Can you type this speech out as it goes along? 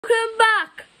Welcome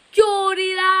back,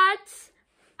 Geordie lads,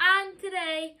 and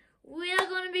today we are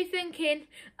going to be thinking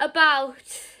about,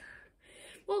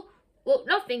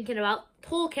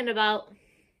 talking about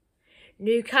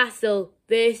Newcastle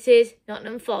versus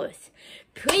Nottingham Forest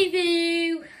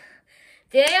preview.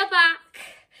 They are back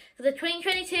for the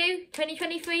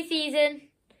 2022-2023 season.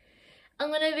 I'm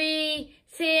going to be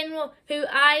saying who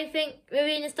I think will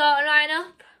be in the starting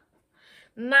lineup,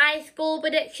 my score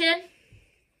prediction,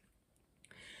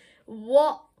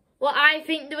 what I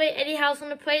think the way Eddie Howe's going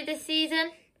to play this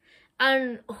season,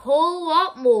 and a whole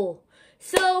lot more.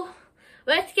 So,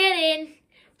 let's get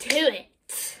into it.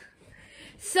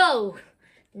 So,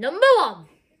 number one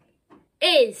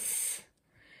is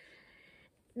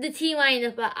the team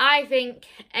lineup that I think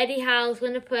Eddie Howe's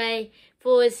going to play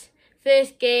for his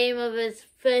first game of his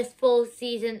first full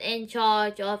season in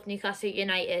charge of Newcastle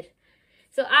United.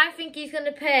 So, I think he's going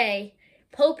to play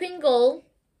Pope in goal.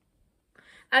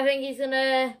 I think he's going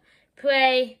to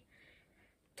play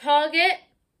Target,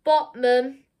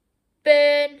 Botman,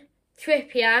 Burn,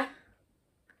 Trippier,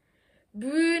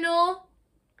 Bruno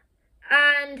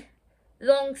and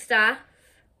Longstaff,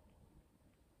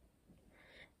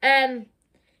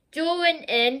 Joe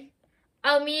Winton,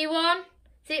 Almiron,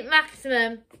 St.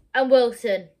 Maximum and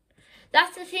Wilson.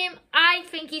 That's the team I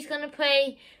think he's going to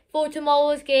play for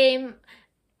tomorrow's game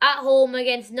at home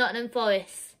against Nottingham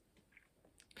Forest.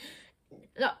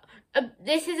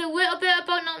 This is a little bit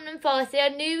about Nottingham Forest. They are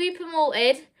newly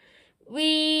promoted.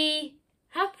 We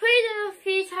have played them a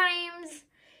few times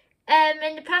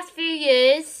in the past few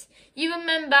years. You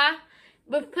remember,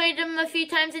 we've played them a few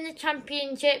times in the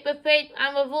Championship. We've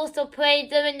also played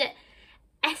them in the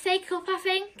FA Cup, I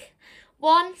think,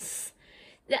 once.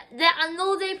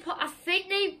 I think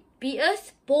they beat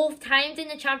us both times in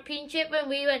the Championship when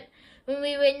we were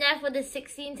in there for the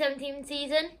 16-17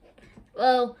 season.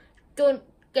 Well, don't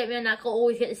get me on that, I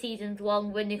always get the seasons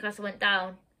wrong when Newcastle went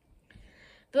down.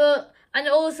 And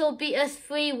also beat us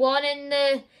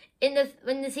 3-1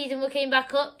 when the season we came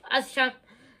back up as champ.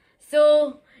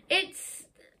 So they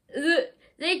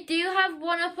do have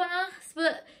one up on us,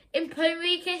 but in Premier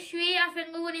League history, I think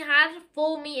we've only had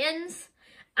 4 meetings,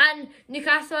 and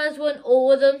Newcastle has won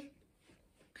all of them.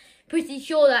 Pretty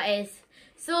sure that is.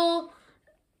 So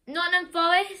Nottingham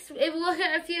Forest, if we look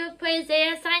at a few players they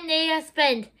have signed, they have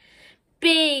spent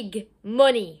big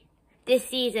money this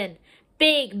season.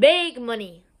 Big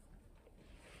money.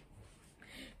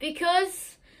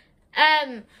 Because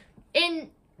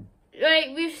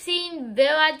we've seen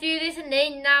Villa do this and they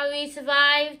narrowly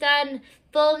survived, and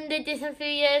Fulham did this a few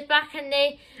years back and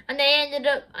they ended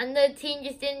up, and the team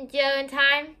just didn't gel in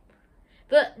time.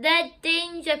 But their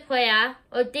danger player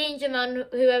or danger man,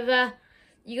 whoever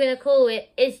you're gonna call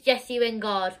it, is Jesse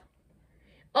Lingard.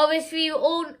 Obviously we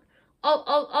all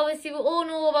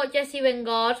know about Jesse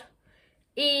Lingard.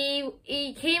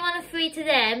 He came on a free to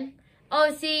them.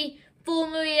 Obviously,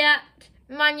 formerly at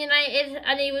Man United,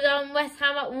 and he was on West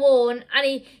Ham at Warren, and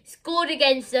he scored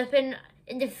against us in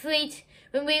the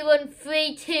when we won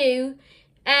 3-2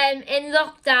 in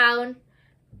lockdown,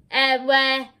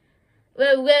 where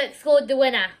Wilk scored the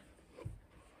winner,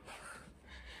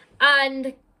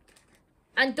 and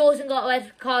Dawson got a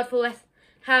red card for West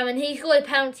Ham, and he scored a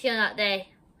penalty on that day.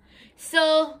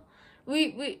 So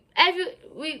they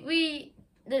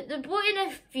brought in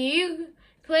a few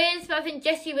players, but I think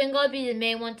Jesse Lingard would be the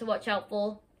main one to watch out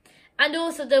for. And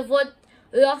also they've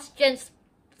lost Jens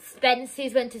Spence,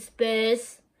 who's went to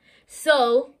Spurs.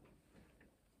 So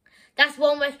that's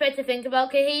one West Brom to think about,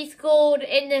 because he scored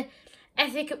in the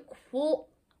FA Cup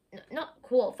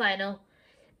quarter-final,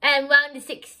 round of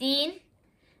 16,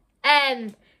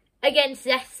 against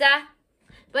Leicester,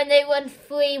 when they won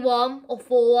 3-1 or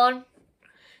 4-1.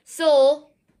 So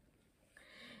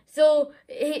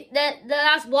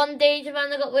that's one danger man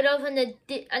they got rid of, and they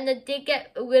did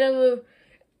get rid of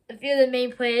a few of the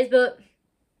main players. But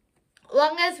as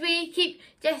long as we keep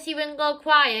Jesse Lingard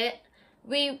quiet,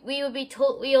 we will be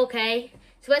totally okay.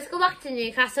 So let's go back to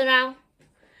Newcastle now.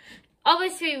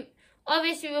 Obviously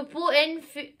we brought in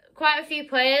quite a few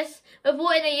players. We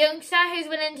brought in a youngster who's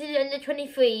went into the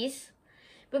under-23s.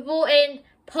 We brought in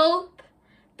Pope,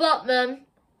 Botman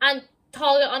and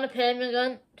Target on a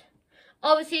permanent.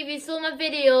 Obviously, if you saw my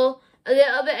video a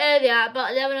little bit earlier,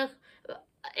 about 11,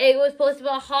 it was posted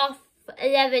about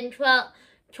 11:30,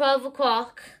 12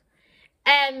 o'clock.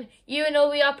 You know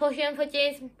we are pushing for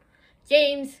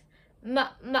James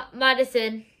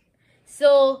Madison.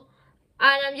 So,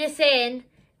 and I'm just saying,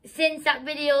 since that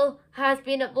video has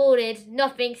been uploaded,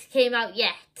 nothing's came out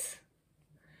yet.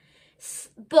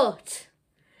 But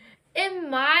in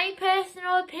my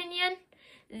personal opinion,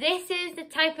 this is the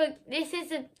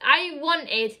I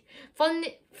wanted from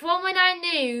when I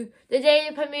knew the day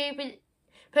the Premier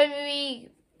League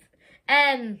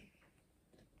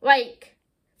like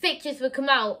fixtures would come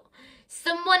out.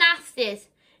 Someone asked this,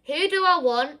 who do I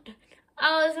want?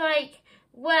 I was like,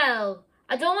 well,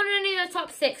 I don't want any of the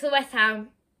top 6 of West Ham.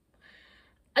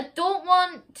 I don't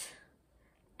want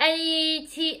any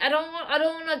I don't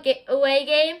want a away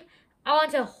game. I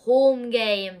want a home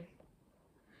game.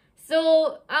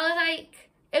 So I was like,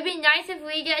 it'd be nice if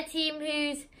we get a team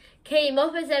who's came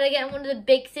up instead of getting one of the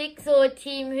big 6, or a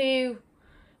team who's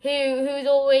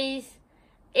always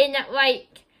in that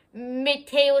like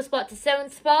mid-table spot to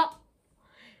 7th spot.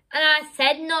 And I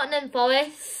said Nottingham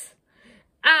Forest,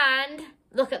 and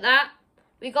look at that,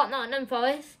 we got Nottingham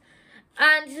Forest.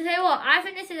 And to say what, I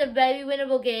think this is a very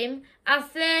winnable game. Our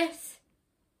first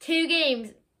 2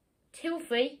 games, 2 or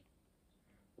 3.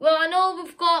 Well, I know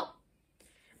we've got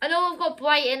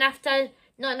Brighton after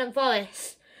Nottingham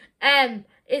Forest.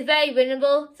 It's very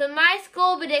winnable. So my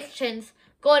score prediction's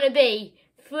gonna be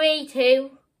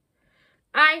 3-2.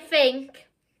 I think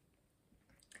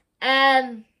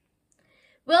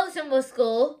Wilson will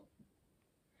score,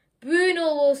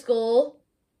 Bruno will score,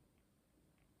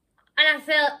 and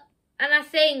I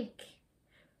think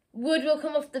Wood will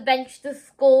come off the bench to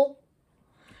score.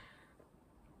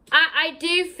 I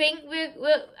do think we're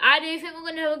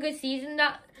going to have a good season,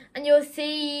 and you'll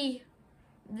see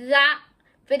that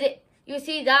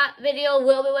video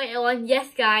will be waiting on.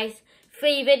 Yes, guys,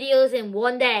 3 videos in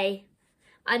one day.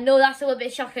 I know that's a little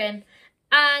bit shocking,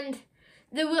 and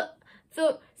I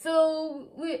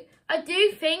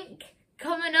do think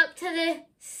coming up to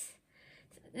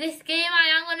this game, I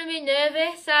am going to be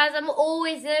nervous, as I'm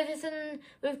always nervous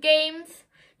with games.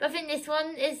 But I think this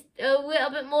one is a little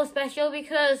bit more special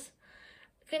because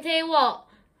I can tell you what,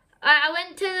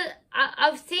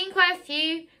 I've seen quite a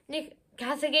few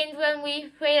Newcastle games when we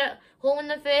played at home on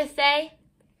the first day.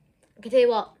 I can tell you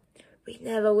what, we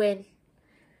never win.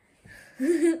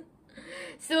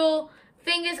 So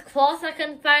fingers crossed I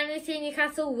can finally see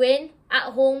Newcastle win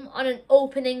at home on an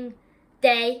opening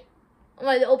day.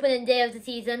 Like the opening day of the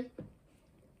season.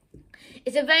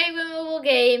 It's a very winnable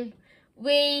game.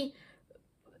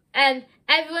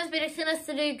 Everyone's predicting us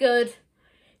to do good.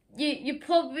 You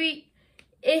probably,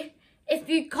 if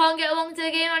you can't get along to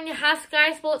the game and you have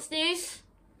Sky Sports News,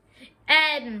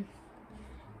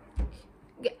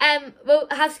 well,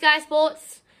 have Sky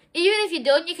Sports. Even if you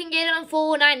don't, you can get it on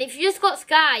 409. If you just got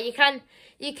Sky, you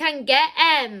can get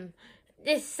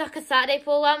this Soccer Saturday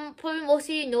program. Probably most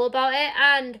of you know about it,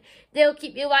 and they'll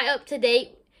keep you right up to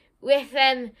date with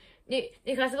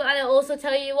Newcastle, and they'll also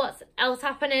tell you what's else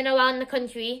happening around the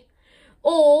country.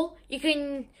 Or you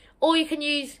can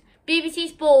use BBC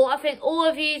Sport. I think all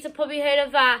of you have probably heard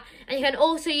of that, and you can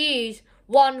also use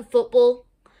One Football.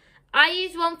 I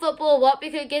use One Football a lot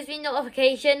because it gives me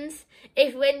notifications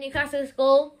when Newcastle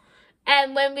score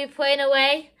and when we're playing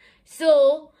away.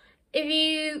 So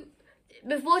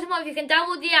before tomorrow, if you can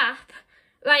download the app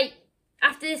right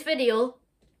after this video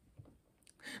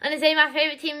and say my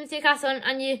favourite team is Newcastle,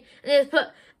 and you just put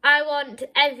I want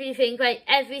everything, like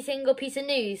every single piece of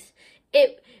news.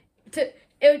 It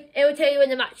will tell you when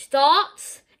the match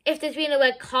starts, if there's been a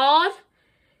red card,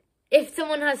 if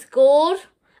someone has scored,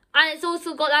 and it's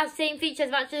also got that same feature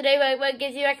as Match of the Day where it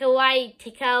gives you like a live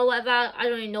ticker or whatever. I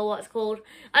don't even know what it's called.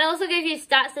 And it also gives you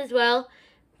stats as well.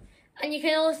 And you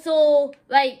can also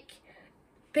like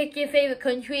pick your favourite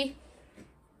country.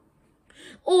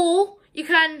 Or you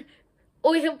can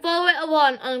follow it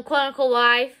on Chronicle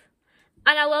Live.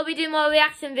 And I will be doing my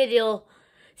reaction video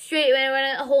straight when I'm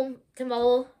at home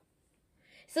tomorrow.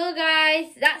 So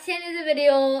guys, that's the end of the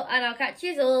video, and I'll catch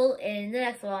you all in the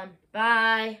next one.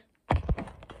 Bye.